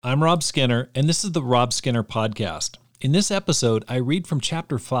I'm Rob Skinner, and this is the Rob Skinner Podcast. In this episode, I read from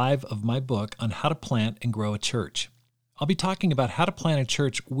Chapter 5 of my book on how to plant and grow a church. I'll be talking about how to plant a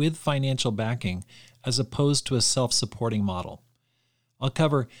church with financial backing as opposed to a self-supporting model. I'll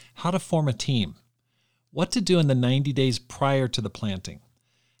cover how to form a team, what to do in the 90 days prior to the planting,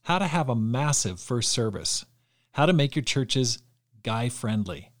 how to have a massive first service, how to make your churches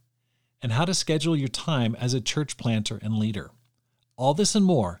guy-friendly, and how to schedule your time as a church planter and leader. All this and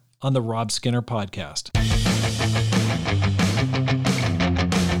more on the Rob Skinner Podcast.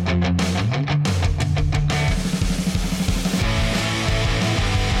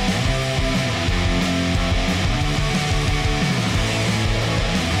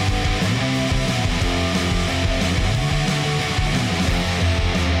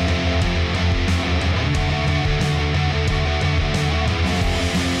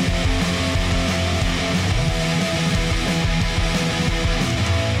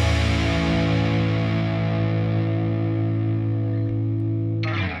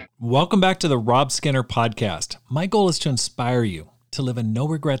 Welcome back to the Rob Skinner Podcast. My goal is to inspire you to live a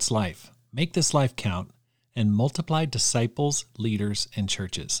no-regrets life, make this life count, and multiply disciples, leaders, and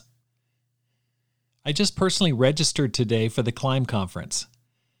churches. I just personally registered today for the Climb Conference.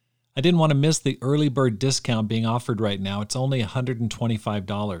 I didn't want to miss the early bird discount being offered right now. It's only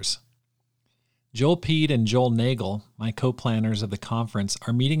 $125. Joel Peed and Joel Nagel, my co-planners of the conference,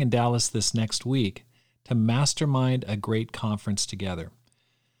 are meeting in Dallas this next week to mastermind a great conference together.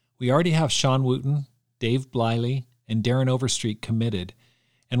 We already have Sean Wooten, Dave Bliley, and Darren Overstreet committed,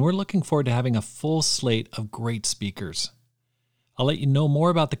 and we're looking forward to having a full slate of great speakers. I'll let you know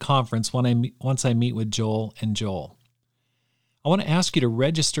more about the conference once I meet with Joel and Joel. I want to ask you to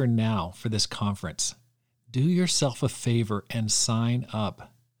register now for this conference. Do yourself a favor and sign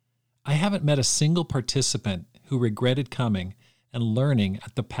up. I haven't met a single participant who regretted coming and learning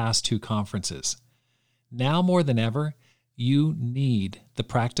at the past two conferences. Now more than ever, you need the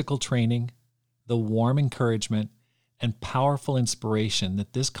practical training, the warm encouragement, and powerful inspiration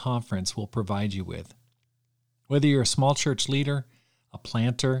that this conference will provide you with. Whether you're a small church leader, a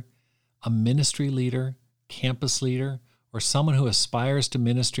planter, a ministry leader, campus leader, or someone who aspires to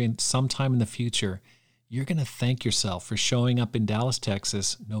ministry sometime in the future, you're going to thank yourself for showing up in Dallas,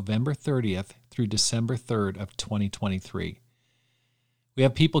 Texas, November 30th through December 3rd of 2023. We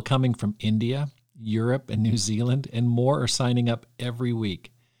have people coming from India, Europe, and New Zealand, and more are signing up every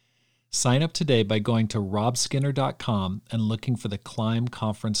week. Sign up today by going to robskinner.com and looking for the Climb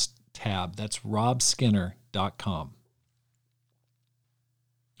Conference tab. That's robskinner.com.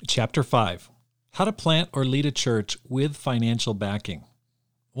 Chapter 5, How to Plant or Lead a Church with Financial Backing.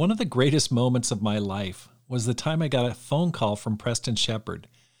 One of the greatest moments of my life was the time I got a phone call from Preston Shepard,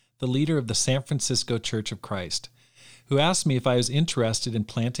 the leader of the San Francisco Church of Christ, who asked me if I was interested in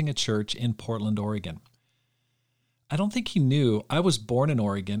planting a church in Portland, Oregon. I don't think he knew I was born in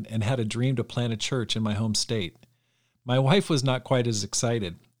Oregon and had a dream to plant a church in my home state. My wife was not quite as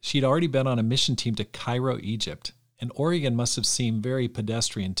excited. She'd already been on a mission team to Cairo, Egypt, and Oregon must have seemed very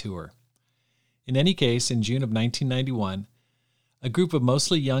pedestrian to her. In any case, in June of 1991, a group of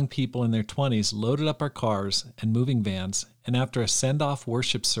mostly young people in their 20s loaded up our cars and moving vans, and after a send-off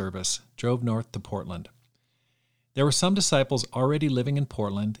worship service, drove north to Portland. There were some disciples already living in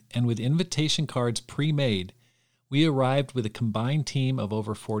Portland, and with invitation cards pre-made, we arrived with a combined team of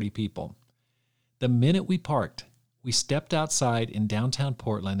over 40 people. The minute we parked, we stepped outside in downtown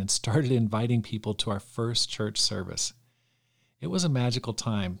Portland and started inviting people to our first church service. It was a magical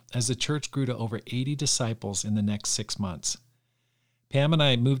time as the church grew to over 80 disciples in the next 6 months. Pam and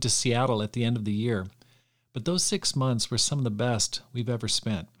I moved to Seattle at the end of the year, but those 6 months were some of the best we've ever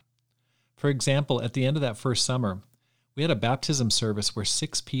spent. For example, at the end of that first summer, we had a baptism service where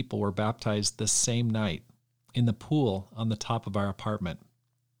 6 people were baptized the same night in the pool on the top of our apartment.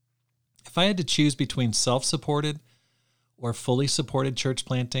 If I had to choose between self-supported or fully supported church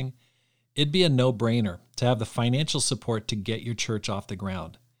planting, it'd be a no-brainer to have the financial support to get your church off the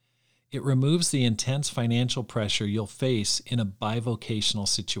ground. It removes the intense financial pressure you'll face in a bivocational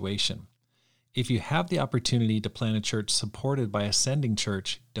situation. If you have the opportunity to plant a church supported by a sending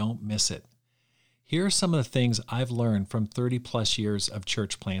church, don't miss it. Here are some of the things I've learned from 30 plus years of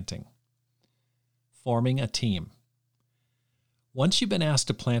church planting. Forming a team. Once you've been asked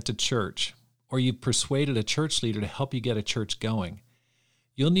to plant a church, or you've persuaded a church leader to help you get a church going,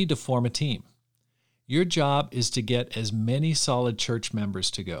 you'll need to form a team. Your job is to get as many solid church members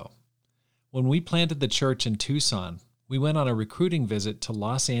to go. When we planted the church in Tucson, we went on a recruiting visit to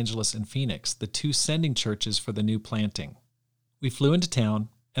Los Angeles and Phoenix, the two sending churches for the new planting. We flew into town,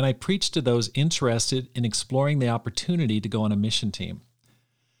 and I preached to those interested in exploring the opportunity to go on a mission team.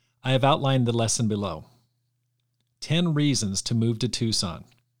 I have outlined the lesson below. 10 reasons to move to Tucson.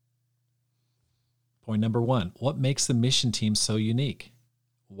 Point number 1, what makes the mission team so unique?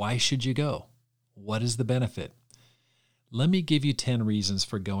 Why should you go? What is the benefit? Let me give you 10 reasons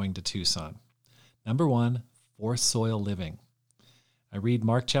for going to Tucson. Number 1, for soil living. I read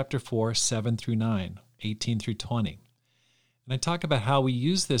Mark chapter 4, 7 through 9, 18 through 20. And I talk about how we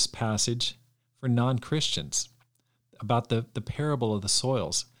use this passage for non-Christians, about the parable of the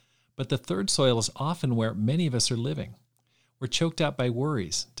soils. But the third soil is often where many of us are living. We're choked out by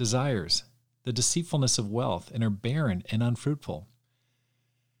worries, desires, the deceitfulness of wealth, and are barren and unfruitful.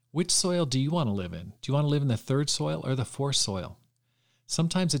 Which soil do you want to live in? Do you want to live in the third soil or the fourth soil?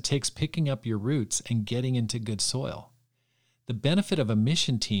 Sometimes it takes picking up your roots and getting into good soil. The benefit of a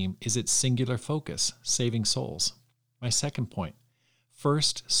mission team is its singular focus, saving souls. My second point,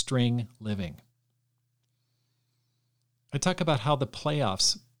 first string living. I talk about how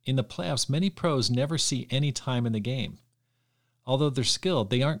in the playoffs, many pros never see any time in the game. Although they're skilled,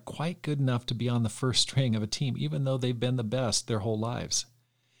 they aren't quite good enough to be on the first string of a team, even though they've been the best their whole lives.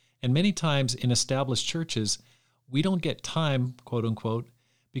 And many times in established churches, we don't get time, quote unquote,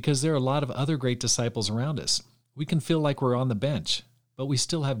 because there are a lot of other great disciples around us. We can feel like we're on the bench, but we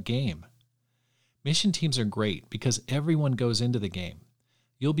still have game. Mission teams are great because everyone goes into the game.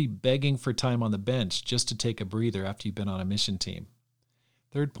 You'll be begging for time on the bench just to take a breather after you've been on a mission team.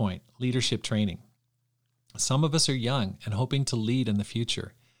 Third point, leadership training. Some of us are young and hoping to lead in the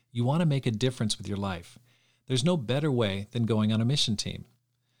future. You want to make a difference with your life. There's no better way than going on a mission team.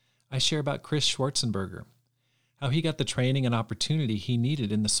 I share about Chris Schwarzenberger, how he got the training and opportunity he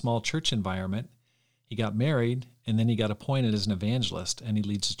needed in the small church environment. He got married, and then he got appointed as an evangelist, and he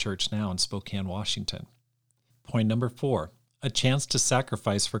leads a church now in Spokane, Washington. Point number 4, a chance to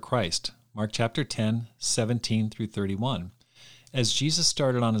sacrifice for Christ. Mark chapter 10, 17 through 31. As Jesus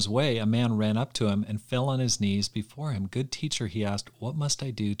started on his way, a man ran up to him and fell on his knees before him. Good teacher, he asked, what must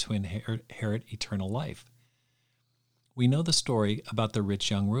I do to inherit eternal life? We know the story about the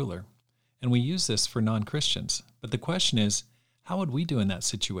rich young ruler, and we use this for non-Christians. But the question is, how would we do in that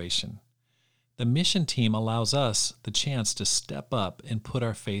situation? The mission team allows us the chance to step up and put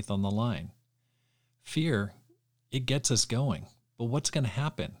our faith on the line. Fear, it gets us going. But what's going to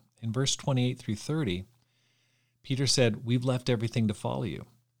happen? In verse 28 through 30, Peter said, we've left everything to follow you.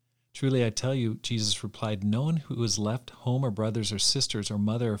 Truly I tell you, Jesus replied, no one who has left home or brothers or sisters or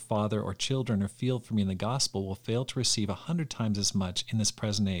mother or father or children or field for me in the gospel will fail to receive 100 times as much in this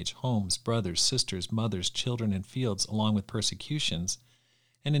present age, homes, brothers, sisters, mothers, children, and fields, along with persecutions,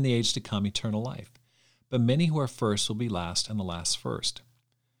 and in the age to come eternal life. But many who are first will be last, and the last first.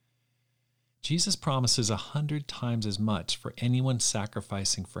 Jesus promises 100 times as much for anyone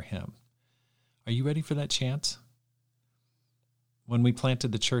sacrificing for him. Are you ready for that chance? When we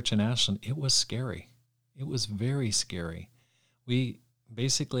planted the church in Ashland, it was scary. It was very scary.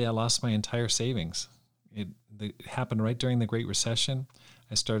 I lost my entire savings. It happened right during the Great Recession.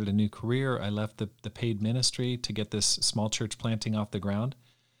 I started a new career. I left the paid ministry to get this small church planting off the ground.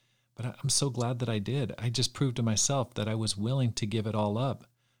 But I'm so glad that I did. I just proved to myself that I was willing to give it all up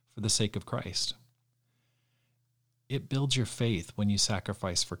for the sake of Christ. It builds your faith when you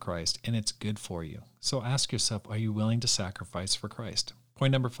sacrifice for Christ, and it's good for you. So ask yourself, are you willing to sacrifice for Christ?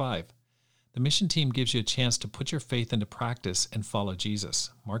 Point number 5, the mission team gives you a chance to put your faith into practice and follow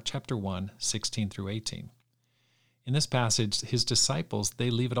Jesus. Mark chapter 1, 16 through 18. In this passage, his disciples, they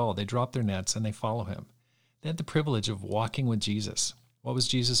leave it all. They drop their nets and they follow him. They had the privilege of walking with Jesus. What was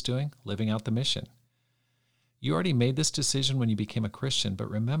Jesus doing? Living out the mission. You already made this decision when you became a Christian,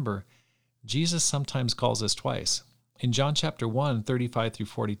 but remember, Jesus sometimes calls us twice. In John chapter 1, 35 through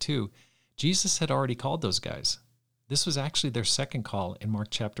 42, Jesus had already called those guys. This was actually their second call in Mark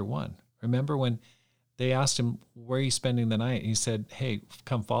chapter 1. Remember when they asked him, where are you spending the night? And he said, hey,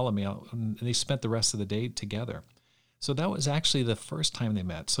 come follow me. And they spent the rest of the day together. So that was actually the first time they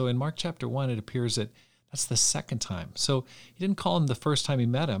met. So in Mark chapter 1, it appears that that's the second time. So he didn't call him the first time he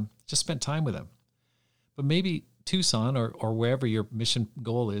met him, just spent time with him. But maybe Tucson or wherever your mission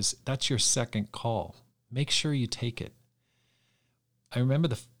goal is, that's your second call. Make sure you take it. I remember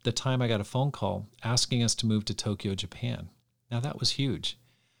the time I got a phone call asking us to move to Tokyo, Japan. Now that was huge.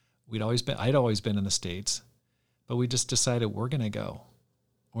 I'd always been in the States, but we just decided we're going to go.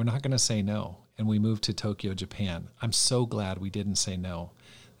 We're not going to say no. And we moved to Tokyo, Japan. I'm so glad we didn't say no.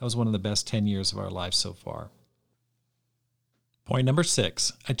 That was one of the best 10 years of our lives so far. Point number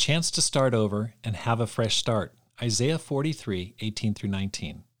 6, a chance to start over and have a fresh start. Isaiah 43, 18 through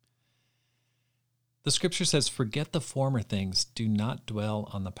 19. The scripture says, forget the former things, do not dwell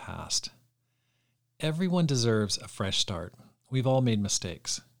on the past. Everyone deserves a fresh start. We've all made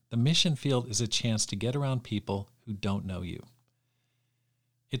mistakes. The mission field is a chance to get around people who don't know you.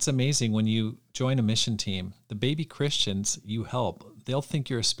 It's amazing when you join a mission team, the baby Christians you help, they'll think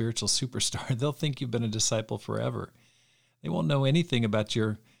you're a spiritual superstar. They'll think you've been a disciple forever. They won't know anything about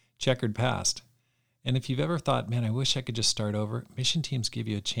your checkered past. And if you've ever thought, man, I wish I could just start over, mission teams give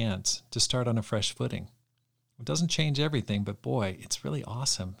you a chance to start on a fresh footing. It doesn't change everything, but boy, it's really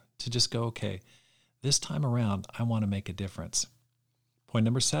awesome to just go, okay, this time around, I want to make a difference. Point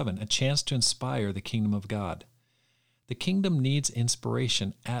number 7, a chance to inspire the kingdom of God. The kingdom needs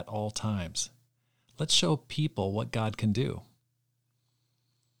inspiration at all times. Let's show people what God can do.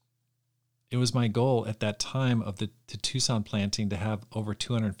 It was my goal at that time of the Tucson planting to have over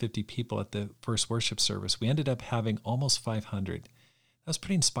 250 people at the first worship service. We ended up having almost 500. That was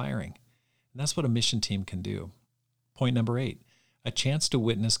pretty inspiring. And that's what a mission team can do. Point number 8, a chance to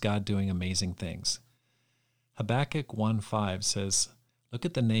witness God doing amazing things. Habakkuk 1:5 says, look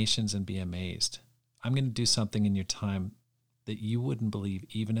at the nations and be amazed. I'm going to do something in your time that you wouldn't believe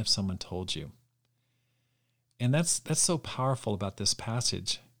even if someone told you. And that's so powerful about this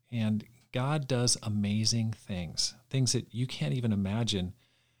passage. And God does amazing things that you can't even imagine,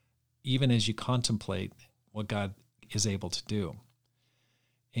 even as you contemplate what God is able to do.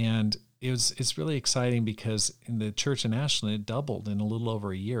 And it's really exciting because in the church in Ashland, it doubled in a little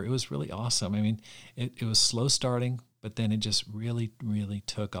over a year. It was really awesome. I mean, it was slow starting, but then it just really, really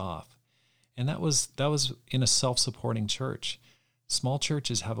took off. And that was in a self-supporting church. Small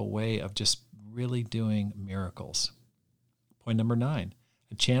churches have a way of just really doing miracles. Point number 9,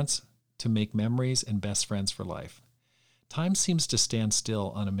 a chance to make memories and best friends for life. Time seems to stand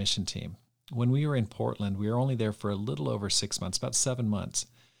still on a mission team. When we were in Portland, we were only there for a little over 6 months, about 7 months.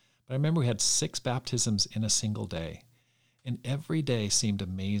 But I remember we had 6 baptisms in a single day. And every day seemed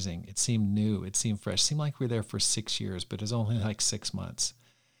amazing. It seemed new. It seemed fresh. It seemed like we were there for 6 years, but it was only like 6 months.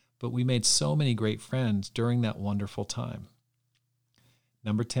 But we made so many great friends during that wonderful time.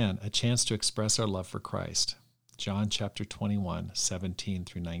 Number 10, a chance to express our love for Christ. John chapter 21, 17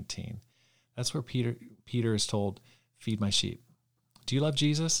 through 19. That's where Peter is told, feed my sheep. Do you love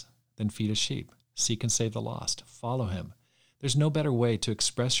Jesus? Then feed his sheep. Seek and save the lost. Follow him. There's no better way to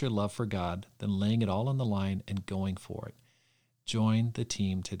express your love for God than laying it all on the line and going for it. Join the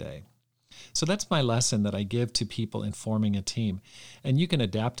team today. So that's my lesson that I give to people in forming a team. And you can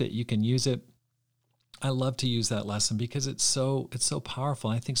adapt it. You can use it. I love to use that lesson because it's so powerful.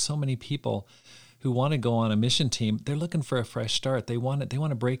 And I think so many people who want to go on a mission team, they're looking for a fresh start. They want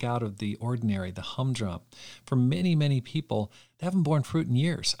to break out of the ordinary, the humdrum. For many, many people, they haven't borne fruit in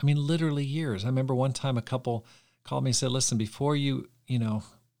years. I mean, literally years. I remember one time a couple called me and said, listen, before you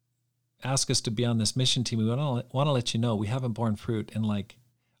ask us to be on this mission team, we want to let you know we haven't borne fruit in like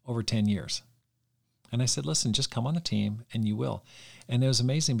over 10 years. And I said, listen, just come on the team and you will. And it was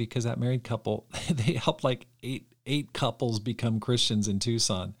amazing because that married couple, they helped like eight couples become Christians in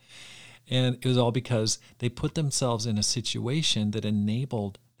Tucson. And it was all because they put themselves in a situation that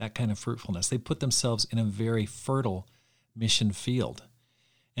enabled that kind of fruitfulness. They put themselves in a very fertile mission field.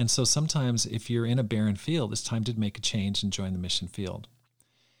 And so sometimes if you're in a barren field, it's time to make a change and join the mission field.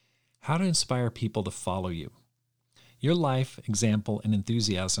 How to inspire people to follow you. Your life, example, and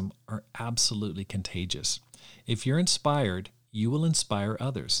enthusiasm are absolutely contagious. If you're inspired, you will inspire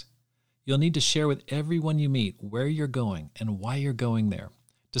others. You'll need to share with everyone you meet where you're going and why you're going there.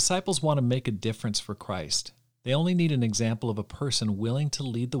 Disciples want to make a difference for Christ. They only need an example of a person willing to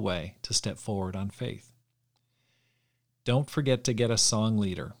lead the way to step forward on faith. Don't forget to get a song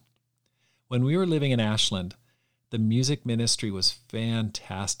leader. When we were living in Ashland, the music ministry was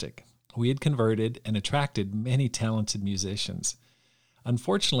fantastic. We had converted and attracted many talented musicians.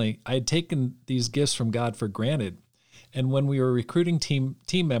 Unfortunately, I had taken these gifts from God for granted, and when we were recruiting team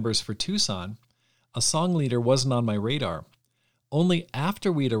members for Tucson, a song leader wasn't on my radar. Only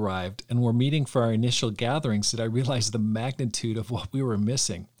after we'd arrived and were meeting for our initial gatherings did I realize the magnitude of what we were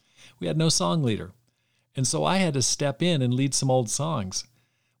missing. We had no song leader, and so I had to step in and lead some old songs.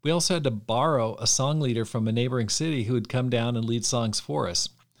 We also had to borrow a song leader from a neighboring city who would come down and lead songs for us.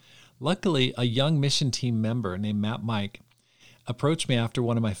 Luckily, a young mission team member named Matt Mike approached me after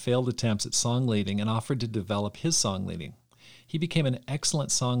one of my failed attempts at song leading and offered to develop his song leading. He became an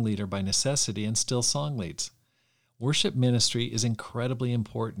excellent song leader by necessity and still song leads. Worship ministry is incredibly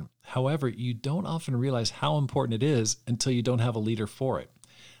important. However, you don't often realize how important it is until you don't have a leader for it.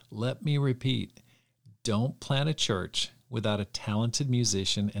 Let me repeat, don't plant a church without a talented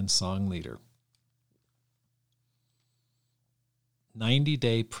musician and song leader.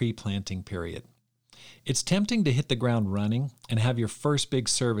 90-day pre-planting period. It's tempting to hit the ground running and have your first big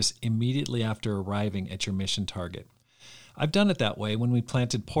service immediately after arriving at your mission target. I've done it that way when we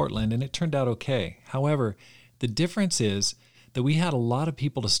planted Portland, and it turned out okay. However, the difference is that we had a lot of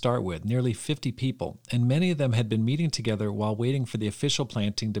people to start with, nearly 50 people, and many of them had been meeting together while waiting for the official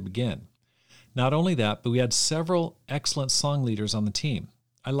planting to begin. Not only that, but we had several excellent song leaders on the team.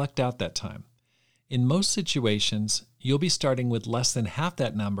 I lucked out that time. In most situations, you'll be starting with less than half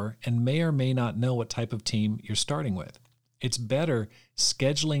that number and may or may not know what type of team you're starting with. It's better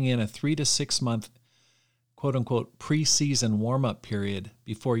scheduling in a 3 to 6 month quote-unquote preseason warm-up period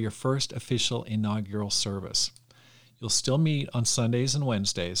before your first official inaugural service. You'll still meet on Sundays and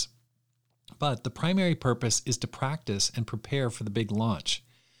Wednesdays, but the primary purpose is to practice and prepare for the big launch.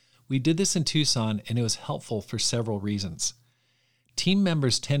 We did this in Tucson, and it was helpful for several reasons. Team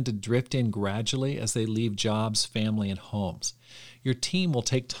members tend to drift in gradually as they leave jobs, family, and homes. Your team will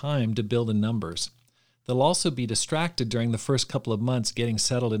take time to build in numbers. They'll also be distracted during the first couple of months getting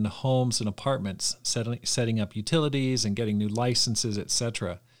settled into homes and apartments, setting up utilities and getting new licenses,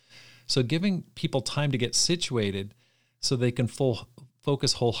 etc. So giving people time to get situated so they can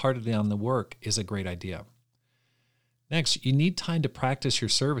focus wholeheartedly on the work is a great idea. Next, you need time to practice your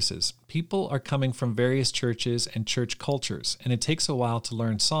services. People are coming from various churches and church cultures, and it takes a while to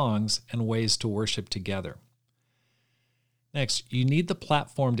learn songs and ways to worship together. Next, you need the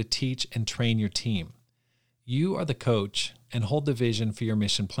platform to teach and train your team. You are the coach and hold the vision for your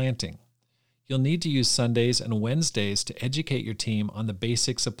mission planting. You'll need to use Sundays and Wednesdays to educate your team on the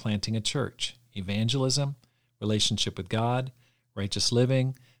basics of planting a church: evangelism, relationship with God, righteous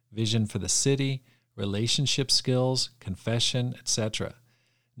living, vision for the city, relationship skills, confession, etc.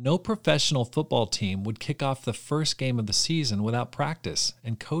 No professional football team would kick off the first game of the season without practice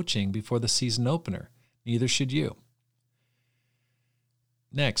and coaching before the season opener. Neither should you.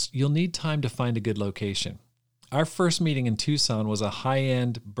 Next, you'll need time to find a good location. Our first meeting in Tucson was a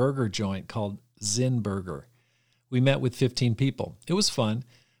high-end burger joint called Zin Burger. We met with 15 people. It was fun,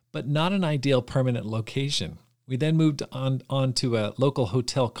 but not an ideal permanent location. We then moved on to a local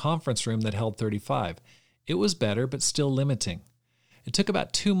hotel conference room that held 35. It was better, but still limiting. It took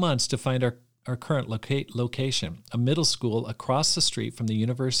about 2 months to find our current location, a middle school across the street from the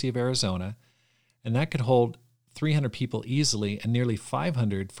University of Arizona, and that could hold 300 people easily and nearly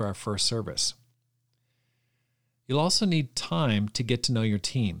 500 for our first service. You'll also need time to get to know your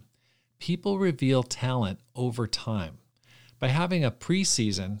team. People reveal talent over time. By having a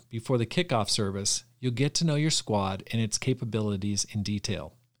preseason before the kickoff service, you'll get to know your squad and its capabilities in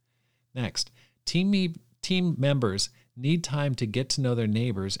detail. Next, team members need time to get to know their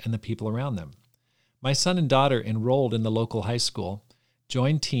neighbors and the people around them. My son and daughter enrolled in the local high school,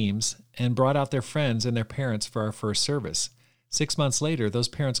 joined teams, and brought out their friends and their parents for our first service. 6 months later, those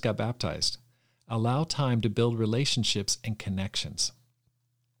parents got baptized. Allow time to build relationships and connections.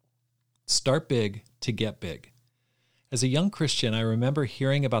 Start big to get big. As a young Christian, I remember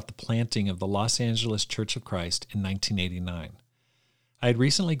hearing about the planting of the Los Angeles Church of Christ in 1989. I had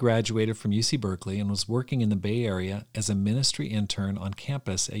recently graduated from UC Berkeley and was working in the Bay Area as a ministry intern on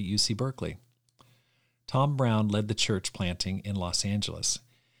campus at UC Berkeley. Tom Brown led the church planting in Los Angeles.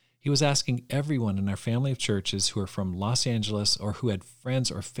 He was asking everyone in our family of churches who are from Los Angeles or who had friends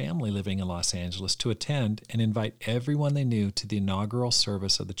or family living in Los Angeles to attend and invite everyone they knew to the inaugural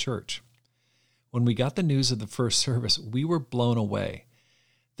service of the church. When we got the news of the first service, we were blown away.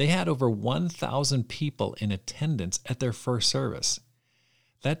 They had over 1,000 people in attendance at their first service.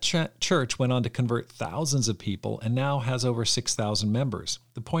 That church went on to convert thousands of people and now has over 6,000 members.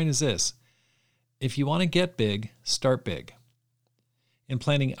 The point is this: if you want to get big, start big. In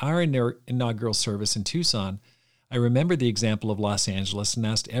planning our inaugural service in Tucson, I remembered the example of Los Angeles and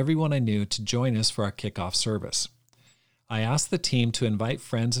asked everyone I knew to join us for our kickoff service. I asked the team to invite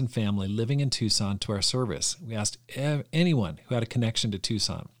friends and family living in Tucson to our service. We asked anyone who had a connection to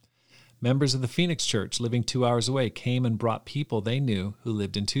Tucson. Members of the Phoenix Church living 2 hours away came and brought people they knew who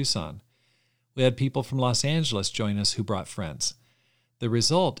lived in Tucson. We had people from Los Angeles join us who brought friends. The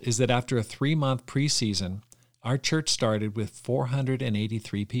result is that after a 3-month preseason, our church started with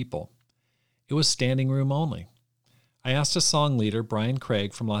 483 people. It was standing room only. I asked a song leader, Brian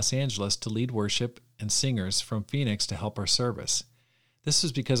Craig from Los Angeles, to lead worship and singers from Phoenix to help our service. This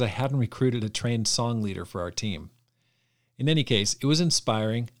was because I hadn't recruited a trained song leader for our team. In any case, it was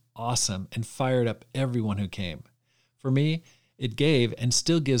inspiring, awesome, and fired up everyone who came. For me, it gave and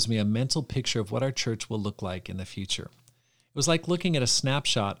still gives me a mental picture of what our church will look like in the future. It was like looking at a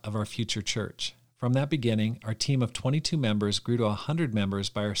snapshot of our future church. From that beginning, our team of 22 members grew to 100 members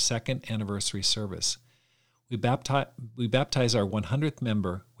by our second anniversary service. We baptized our 100th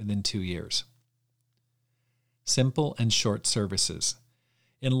member within 2 years. Simple and short services.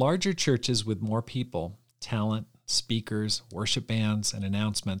 In larger churches with more people, talent, speakers, worship bands, and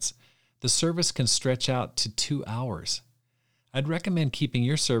announcements, the service can stretch out to 2 hours. I'd recommend keeping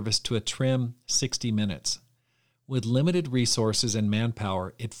your service to a trim 60 minutes. With limited resources and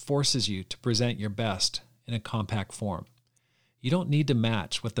manpower, it forces you to present your best in a compact form. You don't need to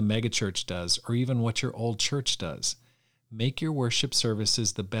match what the megachurch does or even what your old church does. Make your worship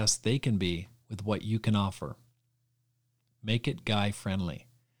services the best they can be with what you can offer. Make it guy-friendly.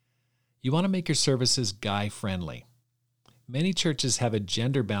 You want to make your services guy-friendly. Many churches have a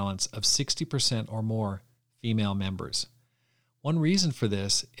gender balance of 60% or more female members. One reason for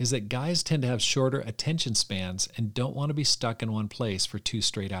this is that guys tend to have shorter attention spans and don't want to be stuck in one place for 2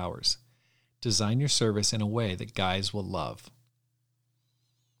 straight hours. Design your service in a way that guys will love.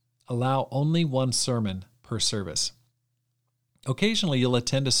 Allow only one sermon per service. Occasionally, you'll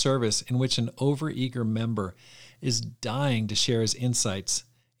attend a service in which an overeager member is dying to share his insights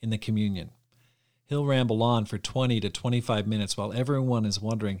in the communion. He'll ramble on for 20 to 25 minutes while everyone is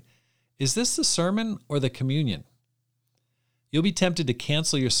wondering, is this the sermon or the communion? You'll be tempted to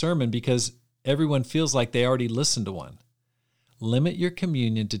cancel your sermon because everyone feels like they already listened to one. Limit your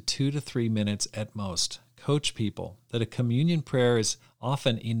communion to 2 to 3 minutes at most. Coach people that a communion prayer is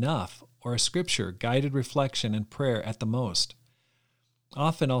often enough, or a scripture, guided reflection, and prayer at the most.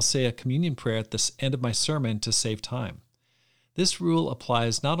 Often I'll say a communion prayer at the end of my sermon to save time. This rule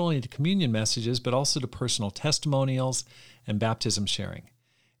applies not only to communion messages, but also to personal testimonials and baptism sharing.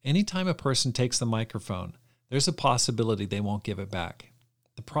 Anytime a person takes the microphone, there's a possibility they won't give it back.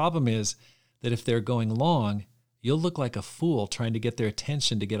 The problem is that if they're going long, you'll look like a fool trying to get their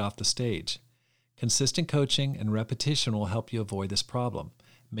attention to get off the stage. Consistent coaching and repetition will help you avoid this problem.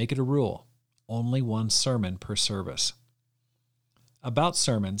 Make it a rule. Only one sermon per service. About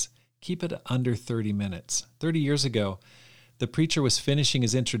sermons, keep it under 30 minutes. 30 years ago, the preacher was finishing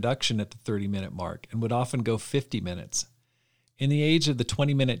his introduction at the 30-minute mark and would often go 50 minutes. In the age of the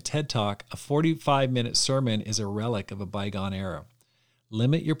 20-minute TED Talk, a 45-minute sermon is a relic of a bygone era.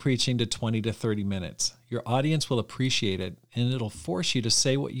 Limit your preaching to 20 to 30 minutes. Your audience will appreciate it, and it'll force you to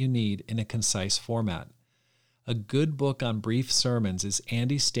say what you need in a concise format. A good book on brief sermons is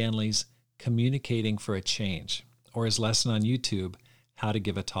Andy Stanley's Communicating for a Change, or his lesson on YouTube, How to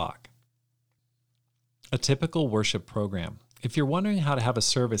Give a Talk. A typical worship program. If you're wondering how to have a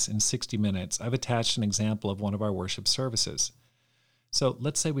service in 60 minutes, I've attached an example of one of our worship services. So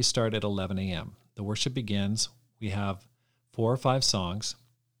let's say we start at 11 a.m. The worship begins. We have 4 or 5 songs.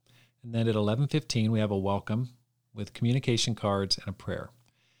 And then at 11:15, we have a welcome with communication cards and a prayer.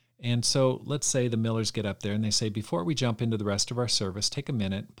 And so let's say the Millers get up there and they say, before we jump into the rest of our service, take a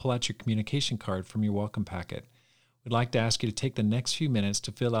minute, pull out your communication card from your welcome packet. We'd like to ask you to take the next few minutes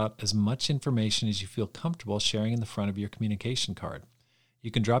to fill out as much information as you feel comfortable sharing in the front of your communication card. You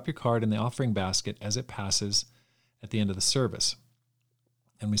can drop your card in the offering basket as it passes at the end of the service.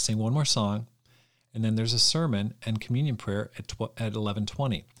 And we sing one more song, and then there's a sermon and communion prayer at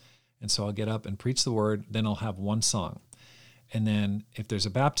 11:20. And so I'll get up and preach the word, then I'll have one song. And then if there's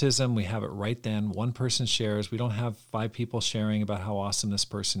a baptism, we have it right then. One person shares. We don't have 5 people sharing about how awesome this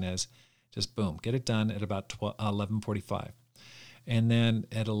person is. Just boom, get it done at about 11:45. And then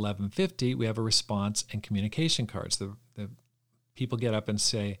at 11:50, we have a response and communication cards. The people get up and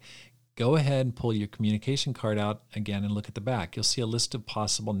say, go ahead and pull your communication card out again and look at the back. You'll see a list of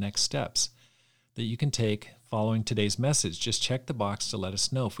possible next steps that you can take following today's message. Just check the box to let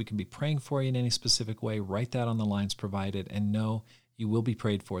us know if we can be praying for you in any specific way. Write that on the lines provided and know you will be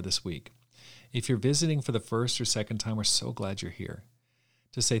prayed for this week. If you're visiting for the first or second time, we're so glad you're here.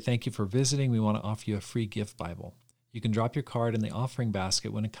 To say thank you for visiting, we want to offer you a free gift Bible. You can drop your card in the offering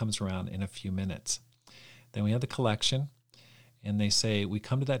basket when it comes around in a few minutes. Then we have the collection, and they say, we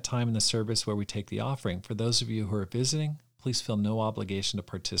come to that time in the service where we take the offering. For those of you who are visiting, please feel no obligation to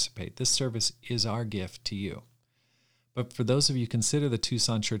participate. This service is our gift to you. But for those of you who consider the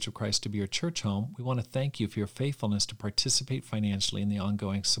Tucson Church of Christ to be your church home, we want to thank you for your faithfulness to participate financially in the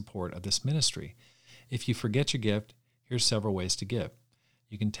ongoing support of this ministry. If you forget your gift, here's several ways to give.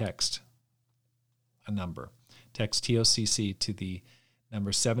 You can text a number. Text TOCC to the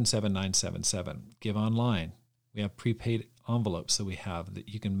number 77977. Give online. We have prepaid envelopes that we have that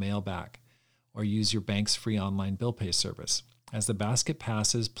you can mail back, or use your bank's free online bill pay service. As the basket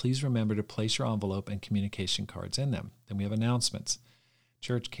passes, please remember to place your envelope and communication cards in them. Then we have announcements,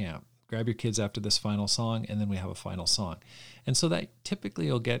 church camp. Grab your kids after this final song, and then we have a final song. And so that typically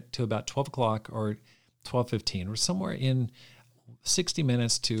you'll get to about 12 o'clock or 12:15, or somewhere in 60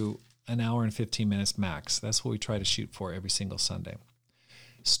 minutes to an hour and 15 minutes max. That's what we try to shoot for every single Sunday.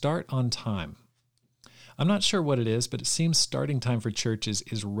 Start on time. I'm not sure what it is, but it seems starting time for churches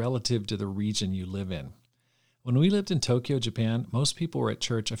is relative to the region you live in. When we lived in Tokyo, Japan, most people were at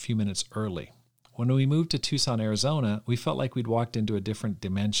church a few minutes early. When we moved to Tucson, Arizona, we felt like we'd walked into a different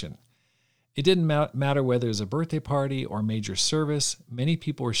dimension. It didn't matter whether it was a birthday party or major service, many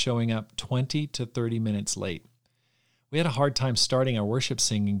people were showing up 20 to 30 minutes late. We had a hard time starting our worship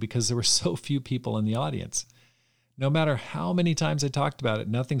singing because there were so few people in the audience. No matter how many times I talked about it,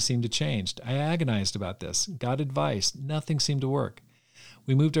 nothing seemed to change. I agonized about this, got advice, nothing seemed to work.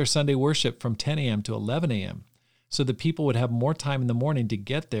 We moved our Sunday worship from 10 a.m. to 11 a.m. so that people would have more time in the morning to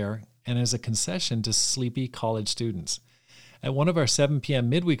get there and as a concession to sleepy college students. At one of our 7 p.m.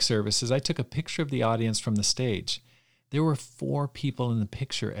 midweek services, I took a picture of the audience from the stage. There were 4 people in the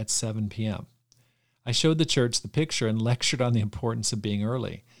picture at 7 p.m. I showed the church the picture and lectured on the importance of being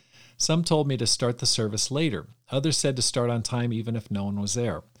early. Some told me to start the service later. Others said to start on time even if no one was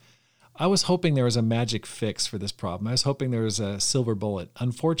there. I was hoping there was a magic fix for this problem. I was hoping there was a silver bullet.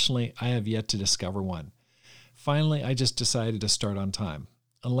 Unfortunately, I have yet to discover one. Finally, I just decided to start on time.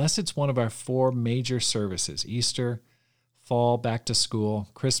 Unless it's one of our 4 major services, Easter, fall, back to school,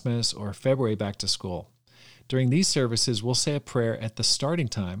 Christmas, or February back to school. During these services, we'll say a prayer at the starting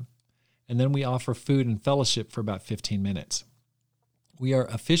time, and then we offer food and fellowship for about 15 minutes. We are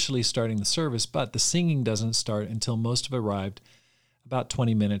officially starting the service, but the singing doesn't start until most have arrived about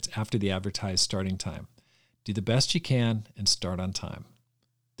 20 minutes after the advertised starting time. Do the best you can and start on time.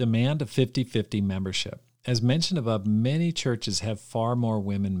 Demand a 50-50 membership. As mentioned above, many churches have far more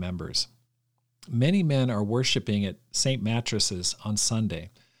women members. Many men are worshiping at St. Mattresses on Sunday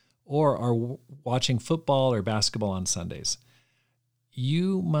or are watching football or basketball on Sundays.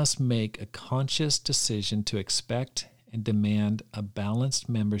 You must make a conscious decision to expect and demand a balanced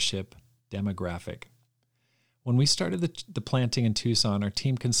membership demographic. When we started the planting in Tucson, our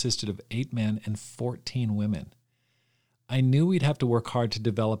team consisted of 8 men and 14 women. I knew we'd have to work hard to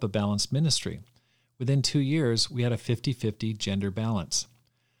develop a balanced ministry. Within 2 years, we had a 50-50 gender balance.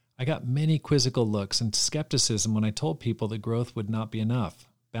 I got many quizzical looks and skepticism when I told people that growth would not be enough.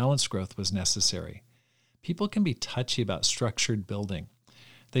 Balanced growth was necessary. People can be touchy about structured building.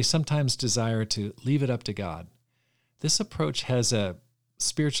 They sometimes desire to leave it up to God. This approach has a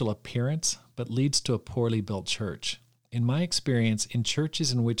spiritual appearance, but leads to a poorly built church. In my experience, in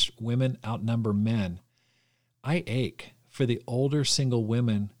churches in which women outnumber men, I ache for the older single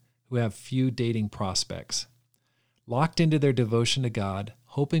women who have few dating prospects. Locked into their devotion to God,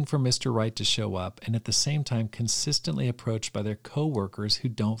 hoping for Mr. Right to show up, and at the same time consistently approached by their co-workers who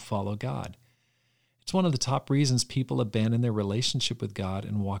don't follow God. It's one of the top reasons people abandon their relationship with God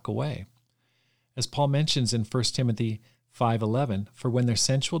and walk away. As Paul mentions in 1 Timothy 5:11, for when their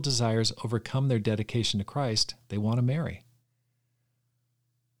sensual desires overcome their dedication to Christ, they want to marry.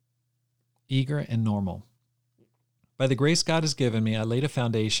 Eager and normal. By the grace God has given me, I laid a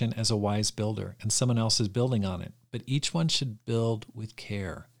foundation as a wise builder, and someone else is building on it, but each one should build with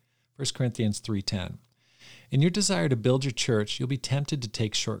care. 1 Corinthians 3:10. In your desire to build your church, you'll be tempted to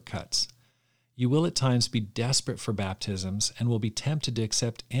take shortcuts. You will at times be desperate for baptisms and will be tempted to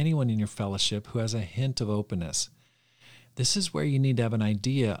accept anyone in your fellowship who has a hint of openness. This is where you need to have an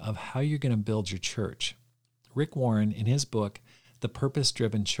idea of how you're going to build your church. Rick Warren, in his book, The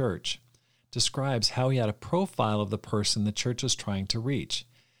Purpose-Driven Church, describes how he had a profile of the person the church was trying to reach.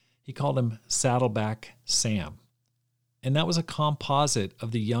 He called him Saddleback Sam. And that was a composite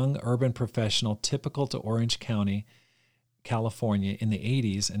of the young urban professional typical to Orange County, California in the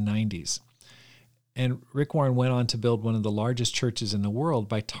 80s and 90s. And Rick Warren went on to build one of the largest churches in the world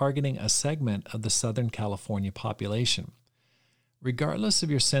by targeting a segment of the Southern California population. Regardless of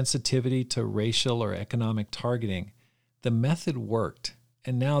your sensitivity to racial or economic targeting, the method worked,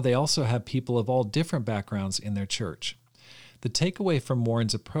 and now they also have people of all different backgrounds in their church. The takeaway from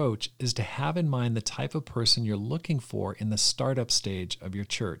Warren's approach is to have in mind the type of person you're looking for in the startup stage of your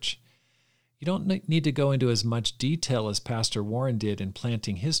church. You don't need to go into as much detail as Pastor Warren did in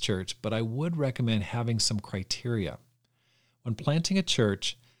planting his church, but I would recommend having some criteria. When planting a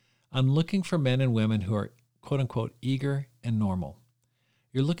church, I'm looking for men and women who are quote-unquote eager and normal.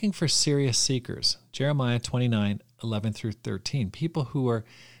 You're looking for serious seekers, Jeremiah 29:11-13, people who are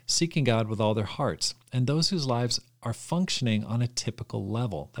seeking God with all their hearts, and those whose lives are functioning on a typical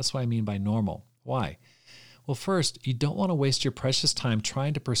level. That's what I mean by normal. Why? Well, first, you don't want to waste your precious time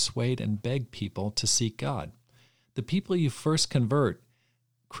trying to persuade and beg people to seek God. The people you first convert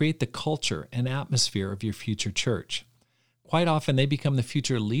create the culture and atmosphere of your future church. Quite often, they become the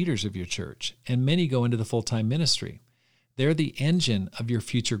future leaders of your church, and many go into the full-time ministry. They're the engine of your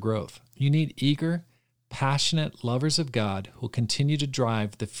future growth. You need eager, passionate lovers of God who will continue to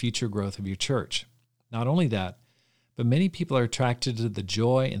drive the future growth of your church. Not only that, but many people are attracted to the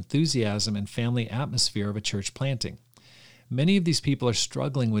joy, enthusiasm, and family atmosphere of a church planting. Many of these people are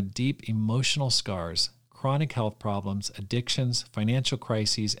struggling with deep emotional scars, chronic health problems, addictions, financial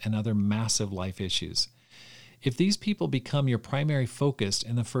crises, and other massive life issues. If these people become your primary focus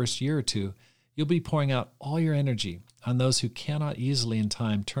in the first year or two, you'll be pouring out all your energy on those who cannot easily in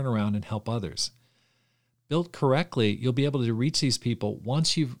time turn around and help others. Built correctly, you'll be able to reach these people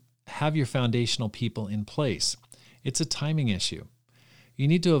once you have your foundational people in place. It's a timing issue. You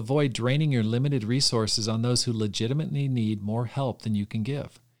need to avoid draining your limited resources on those who legitimately need more help than you can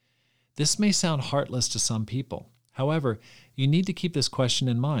give. This may sound heartless to some people. However, you need to keep this question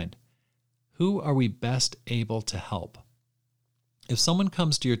in mind. Who are we best able to help? If someone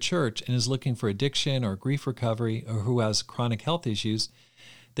comes to your church and is looking for addiction or grief recovery or who has chronic health issues,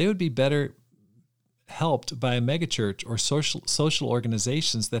 they would be better helped by a megachurch or social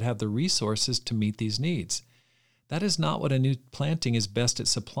organizations that have the resources to meet these needs. That is not what a new planting is best at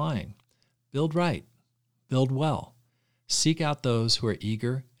supplying. Build right. Build well. Seek out those who are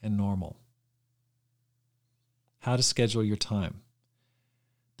eager and normal. How to schedule your time.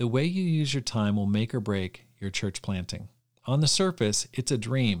 The way you use your time will make or break your church planting. On the surface, it's a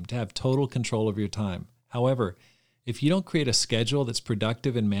dream to have total control of your time. However, if you don't create a schedule that's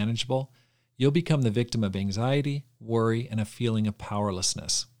productive and manageable, you'll become the victim of anxiety, worry, and a feeling of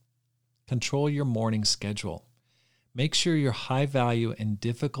powerlessness. Control your morning schedule. Make sure your high-value and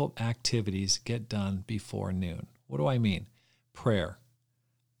difficult activities get done before noon. What do I mean? Prayer,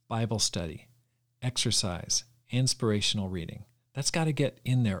 Bible study, exercise, inspirational reading. That's got to get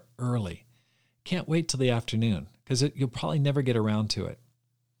in there early. Can't wait till the afternoon because you'll probably never get around to it.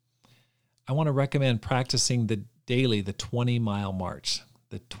 I want to recommend practicing the 20-mile march.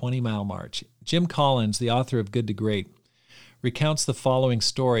 The 20-mile march. Jim Collins, the author of Good to Great, recounts the following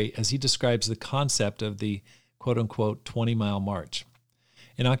story as he describes the concept of the quote-unquote 20-mile march.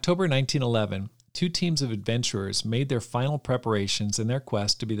 In October 1911, two teams of adventurers made their final preparations in their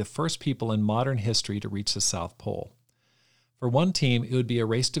quest to be the first people in modern history to reach the South Pole. For one team, it would be a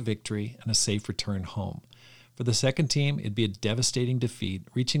race to victory and a safe return home. For the second team, it'd be a devastating defeat,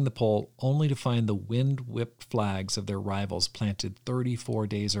 reaching the pole only to find the wind-whipped flags of their rivals planted 34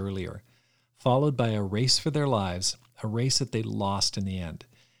 days earlier, followed by a race for their lives, a race that they lost in the end,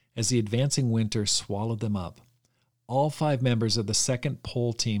 as the advancing winter swallowed them up. All 5 members of the second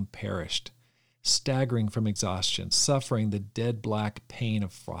pole team perished, staggering from exhaustion, suffering the dead black pain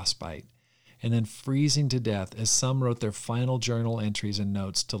of frostbite, and then freezing to death as some wrote their final journal entries and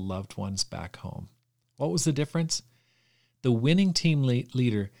notes to loved ones back home. What was the difference? The winning team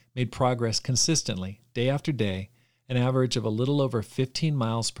leader made progress consistently, day after day, an average of a little over 15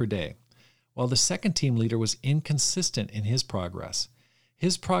 miles per day, while the second team leader was inconsistent in his progress.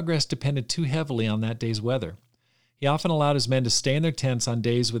 His progress depended too heavily on that day's weather. He often allowed his men to stay in their tents on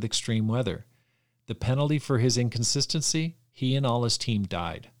days with extreme weather. The penalty for his inconsistency? He and all his team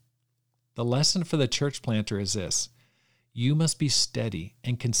died. The lesson for the church planter is this. You must be steady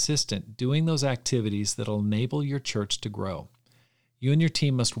and consistent doing those activities that will enable your church to grow. You and your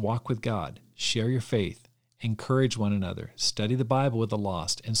team must walk with God, share your faith, encourage one another, study the Bible with the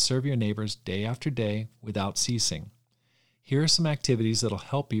lost, and serve your neighbors day after day without ceasing. Here are some activities that will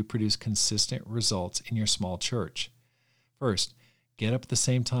help you produce consistent results in your small church. First, get up at the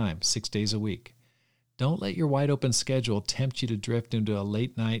same time, 6 days a week. Don't let your wide-open schedule tempt you to drift into a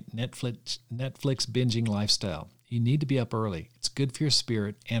late-night Netflix binging lifestyle. You need to be up early. It's good for your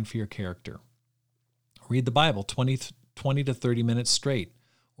spirit and for your character. Read the Bible 20 to 30 minutes straight,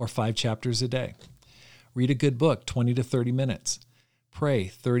 or 5 chapters a day. Read a good book 20 to 30 minutes. Pray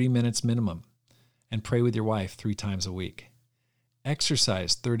 30 minutes minimum, and pray with your wife 3 times a week.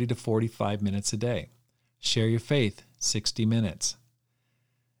 Exercise 30 to 45 minutes a day. Share your faith 60 minutes.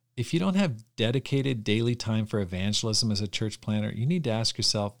 If you don't have dedicated daily time for evangelism as a church planter, you need to ask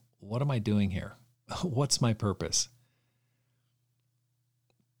yourself, what am I doing here? What's my purpose?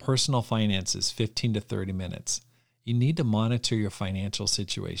 Personal finances, 15 to 30 minutes. You need to monitor your financial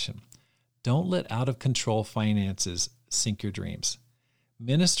situation. Don't let out-of-control finances sink your dreams.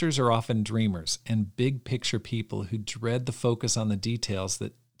 Ministers are often dreamers and big-picture people who dread the focus on the details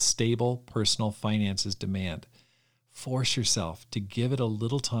that stable personal finances demand. Force yourself to give it a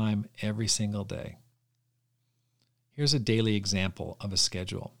little time every single day. Here's a daily example of a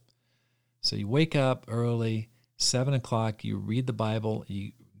schedule. So you wake up early, 7 o'clock, you read the Bible,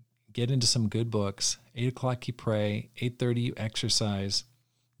 you get into some good books. 8 o'clock you pray, 8:30 you exercise,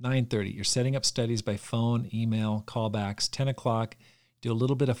 9:30 you're setting up studies by phone, email, callbacks. 10 o'clock, do a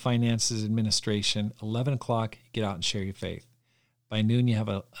little bit of finances administration. 11 o'clock, you get out and share your faith. By noon, you have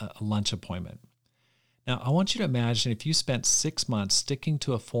a lunch appointment. Now, I want you to imagine if you spent 6 months sticking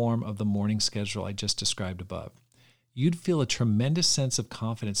to a form of the morning schedule I just described above. You'd feel a tremendous sense of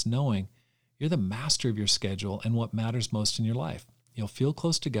confidence knowing you're the master of your schedule and what matters most in your life. You'll feel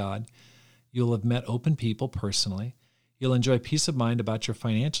close to God. You'll have met open people personally. You'll enjoy peace of mind about your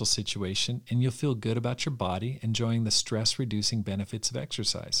financial situation, and you'll feel good about your body, enjoying the stress-reducing benefits of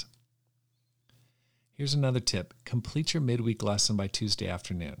exercise. Here's another tip. Complete your midweek lesson by Tuesday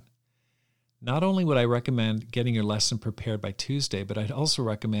afternoon. Not only would I recommend getting your lesson prepared by Tuesday, but I'd also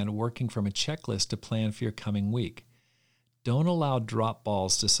recommend working from a checklist to plan for your coming week. Don't allow drop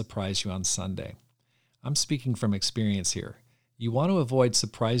balls to surprise you on Sunday. I'm speaking from experience here. You want to avoid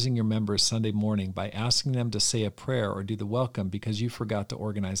surprising your members Sunday morning by asking them to say a prayer or do the welcome because you forgot to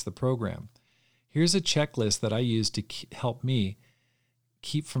organize the program. Here's a checklist that I use to help me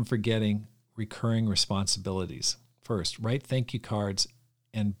keep from forgetting recurring responsibilities. First, write thank you cards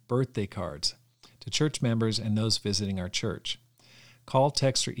and birthday cards to church members and those visiting our church. Call,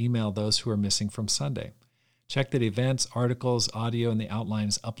 text, or email those who are missing from Sunday. Check that events, articles, audio, and the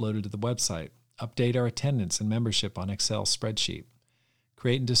outlines uploaded to the website. Update our attendance and membership on Excel spreadsheet.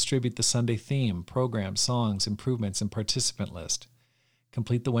 Create and distribute the Sunday theme, program, songs, improvements, and participant list.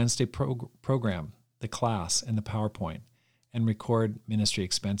 Complete the Wednesday program, the class, and the PowerPoint, and record ministry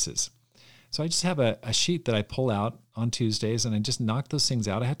expenses. So I just have a sheet that I pull out on Tuesdays, and I just knock those things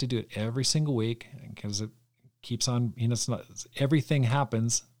out. I have to do it every single week because it keeps on, it's not, everything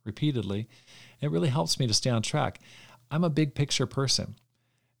happens repeatedly. It really helps me to stay on track. I'm a big picture person,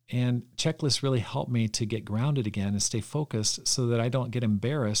 and checklists really help me to get grounded again and stay focused so that I don't get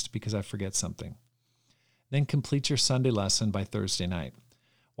embarrassed because I forget something. Then complete your Sunday lesson by Thursday night.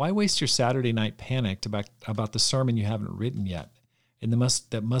 Why waste your Saturday night panicked about the sermon you haven't written yet and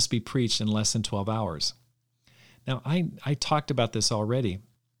that must be preached in less than 12 hours? Now, I talked about this already.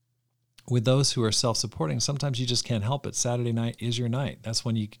 With those who are self-supporting, sometimes you just can't help it. Saturday night is your night. That's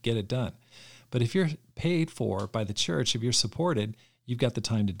when you get it done. But if you're paid for by the church, if you're supported, you've got the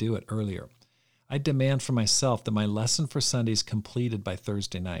time to do it earlier. I demand for myself that my lesson for Sunday is completed by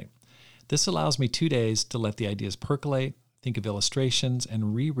Thursday night. This allows me 2 days to let the ideas percolate, think of illustrations,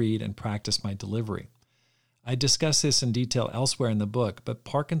 and reread and practice my delivery. I discuss this in detail elsewhere in the book, but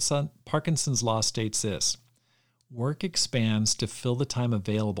Parkinson's law states this: work expands to fill the time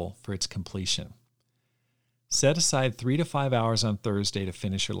available for its completion. Set aside 3 to 5 hours on Thursday to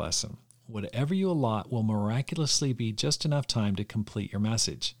finish your lesson. Whatever you allot will miraculously be just enough time to complete your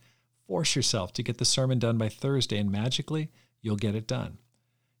message. Force yourself to get the sermon done by Thursday, and magically, you'll get it done.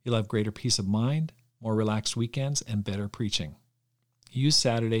 You'll have greater peace of mind, more relaxed weekends, and better preaching. Use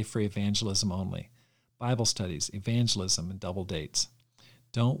Saturday for evangelism only. Bible studies, evangelism, and double dates.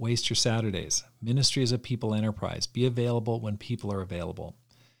 Don't waste your Saturdays. Ministry is a people enterprise. Be available when people are available.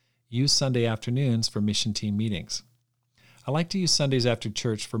 Use Sunday afternoons for mission team meetings. I like to use Sundays after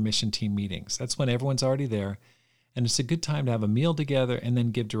church for mission team meetings. That's when everyone's already there, and it's a good time to have a meal together and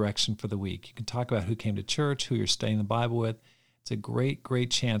then give direction for the week. You can talk about who came to church, who you're studying the Bible with. It's a great, great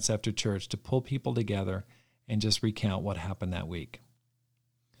chance after church to pull people together and just recount what happened that week.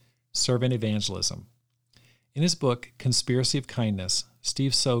 Servant evangelism. In his book, Conspiracy of Kindness,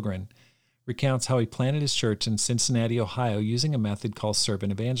 Steve Sogren recounts how he planted his church in Cincinnati, Ohio, using a method called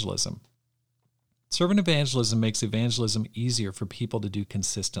servant evangelism. Servant evangelism makes evangelism easier for people to do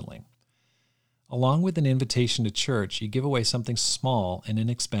consistently. Along with an invitation to church, you give away something small and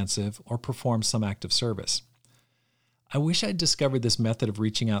inexpensive or perform some act of service. I wish I'd discovered this method of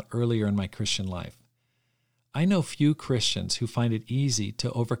reaching out earlier in my Christian life. I know few Christians who find it easy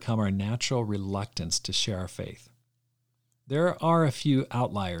to overcome our natural reluctance to share our faith. There are a few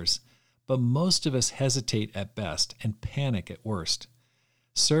outliers, but most of us hesitate at best and panic at worst.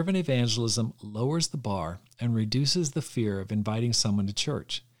 Servant evangelism lowers the bar and reduces the fear of inviting someone to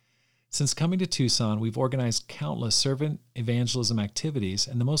church. Since coming to Tucson, we've organized countless servant evangelism activities,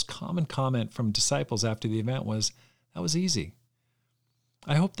 and the most common comment from disciples after the event was, "That was easy."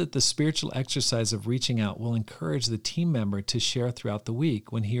 I hope that the spiritual exercise of reaching out will encourage the team member to share throughout the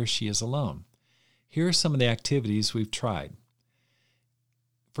week when he or she is alone. Here are some of the activities we've tried.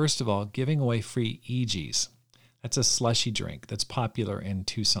 First of all, giving away free EGs. That's a slushy drink that's popular in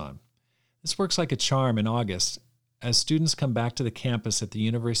Tucson. This works like a charm in August as students come back to the campus at the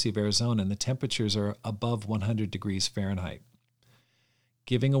University of Arizona and the temperatures are above 100 degrees Fahrenheit.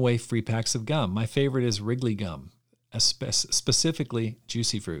 Giving away free packs of gum. My favorite is Wrigley gum, specifically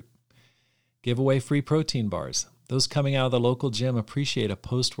Juicy Fruit. Give away free protein bars. Those coming out of the local gym appreciate a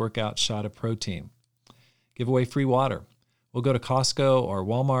post-workout shot of protein. Give away free water. We'll go to Costco or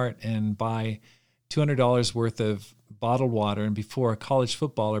Walmart and buy $200 worth of bottled water, and before a college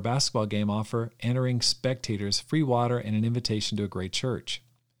football or basketball game offer entering spectators free water and an invitation to a great church.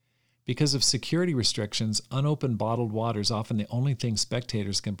 Because of security restrictions, unopened bottled water is often the only thing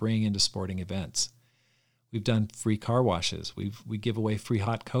spectators can bring into sporting events. We've done free car washes. We give away free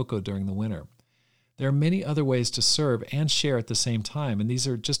hot cocoa during the winter. There are many other ways to serve and share at the same time, and these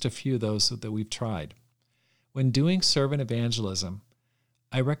are just a few of those that we've tried. When doing servant evangelism,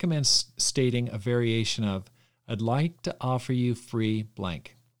 I recommend stating a variation of, "I'd like to offer you free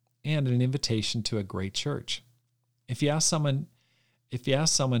blank," and an invitation to a great church. If you ask someone if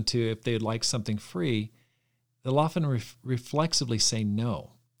they'd like something free, they'll often reflexively say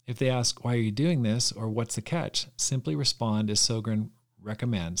no. If they ask, "Why are you doing this?" or "What's the catch?" simply respond as Sogren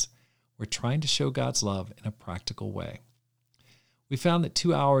recommends, "We're trying to show God's love in a practical way." We found that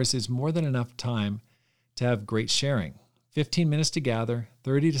 2 hours is more than enough time to have great sharing. 15 minutes to gather,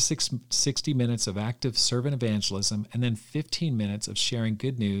 30 to 60 minutes of active servant evangelism, and then 15 minutes of sharing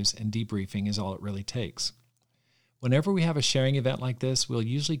good news and debriefing is all it really takes. Whenever we have a sharing event like this, we'll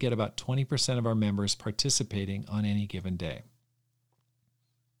usually get about 20% of our members participating on any given day.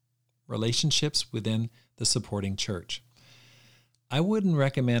 Relationships within the supporting church. I wouldn't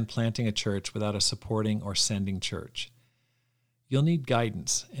recommend planting a church without a supporting or sending church. You'll need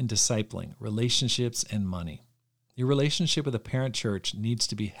guidance and discipling, relationships, and money. Your relationship with a parent church needs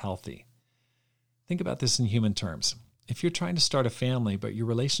to be healthy. Think about this in human terms. If you're trying to start a family, but your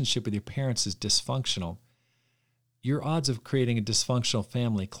relationship with your parents is dysfunctional, your odds of creating a dysfunctional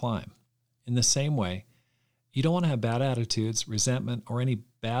family climb. In the same way, you don't want to have bad attitudes, resentment, or any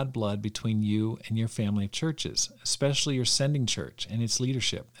bad blood between you and your family of churches, especially your sending church and its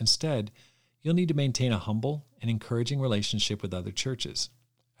leadership. Instead, you'll need to maintain a humble and encouraging relationship with other churches.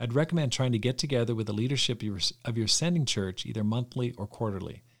 I'd recommend trying to get together with the leadership of your sending church either monthly or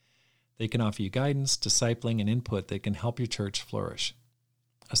quarterly. They can offer you guidance, discipling, and input that can help your church flourish.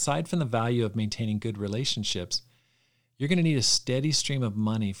 Aside from the value of maintaining good relationships, you're going to need a steady stream of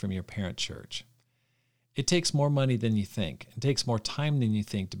money from your parent church. It takes more money than you think. It takes more time than you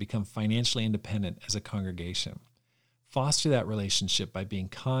think to become financially independent as a congregation. Foster that relationship by being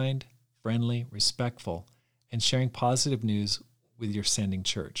kind, friendly, respectful, and sharing positive news with your sending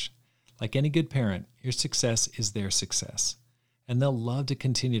church. Like any good parent, your success is their success, and they'll love to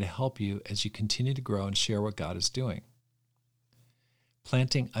continue to help you as you continue to grow and share what God is doing.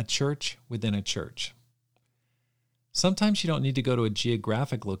 Planting a church within a church. Sometimes you don't need to go to a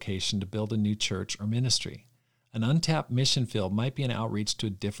geographic location to build a new church or ministry. An untapped mission field might be an outreach to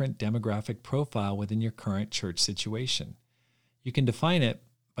a different demographic profile within your current church situation. You can define it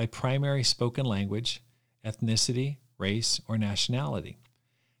by primary spoken language, ethnicity, race, or nationality.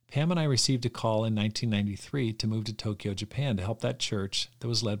 Pam and I received a call in 1993 to move to Tokyo, Japan to help that church that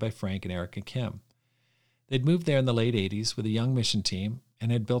was led by Frank and Erica Kim. They'd moved there in the late 80s with a young mission team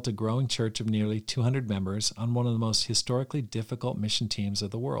and had built a growing church of nearly 200 members on one of the most historically difficult mission teams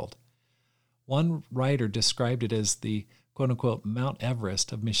of the world. One writer described it as the quote-unquote Mount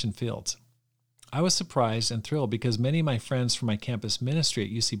Everest of mission fields. I was surprised and thrilled because many of my friends from my campus ministry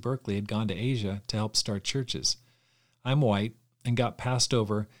at UC Berkeley had gone to Asia to help start churches. I'm white and got passed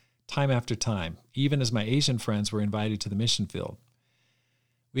over time after time, even as my Asian friends were invited to the mission field.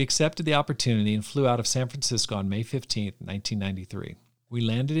 We accepted the opportunity and flew out of San Francisco on May 15, 1993. We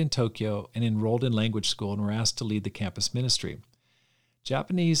landed in Tokyo and enrolled in language school and were asked to lead the campus ministry.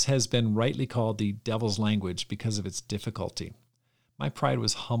 Japanese has been rightly called the devil's language because of its difficulty. My pride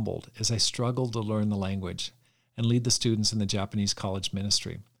was humbled as I struggled to learn the language and lead the students in the Japanese college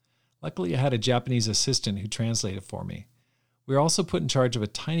ministry. Luckily, I had a Japanese assistant who translated for me. We were also put in charge of a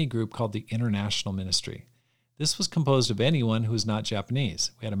tiny group called the International Ministry. This was composed of anyone who was not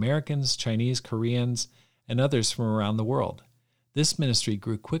Japanese. We had Americans, Chinese, Koreans, and others from around the world. This ministry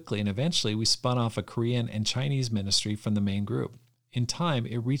grew quickly, and eventually we spun off a Korean and Chinese ministry from the main group. In time,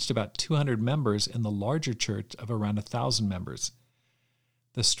 it reached about 200 members in the larger church of around 1,000 members.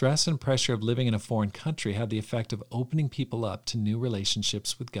 The stress and pressure of living in a foreign country had the effect of opening people up to new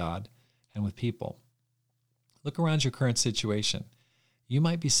relationships with God and with people. Look around your current situation. You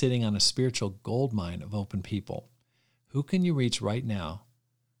might be sitting on a spiritual goldmine of open people. Who can you reach right now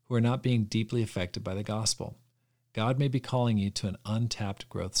who are not being deeply affected by the gospel? God may be calling you to an untapped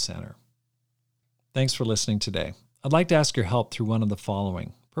growth center. Thanks for listening today. I'd like to ask your help through one of the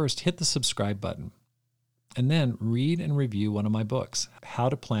following. First, hit the subscribe button. And then read and review one of my books, How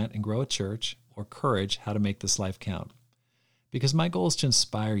to Plant and Grow a Church, or Courage, How to Make This Life Count. Because my goal is to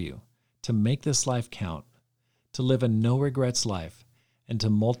inspire you to make this life count, to live a no-regrets life, and to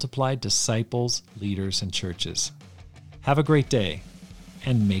multiply disciples, leaders, and churches. Have a great day,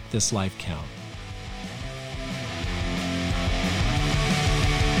 and make this life count.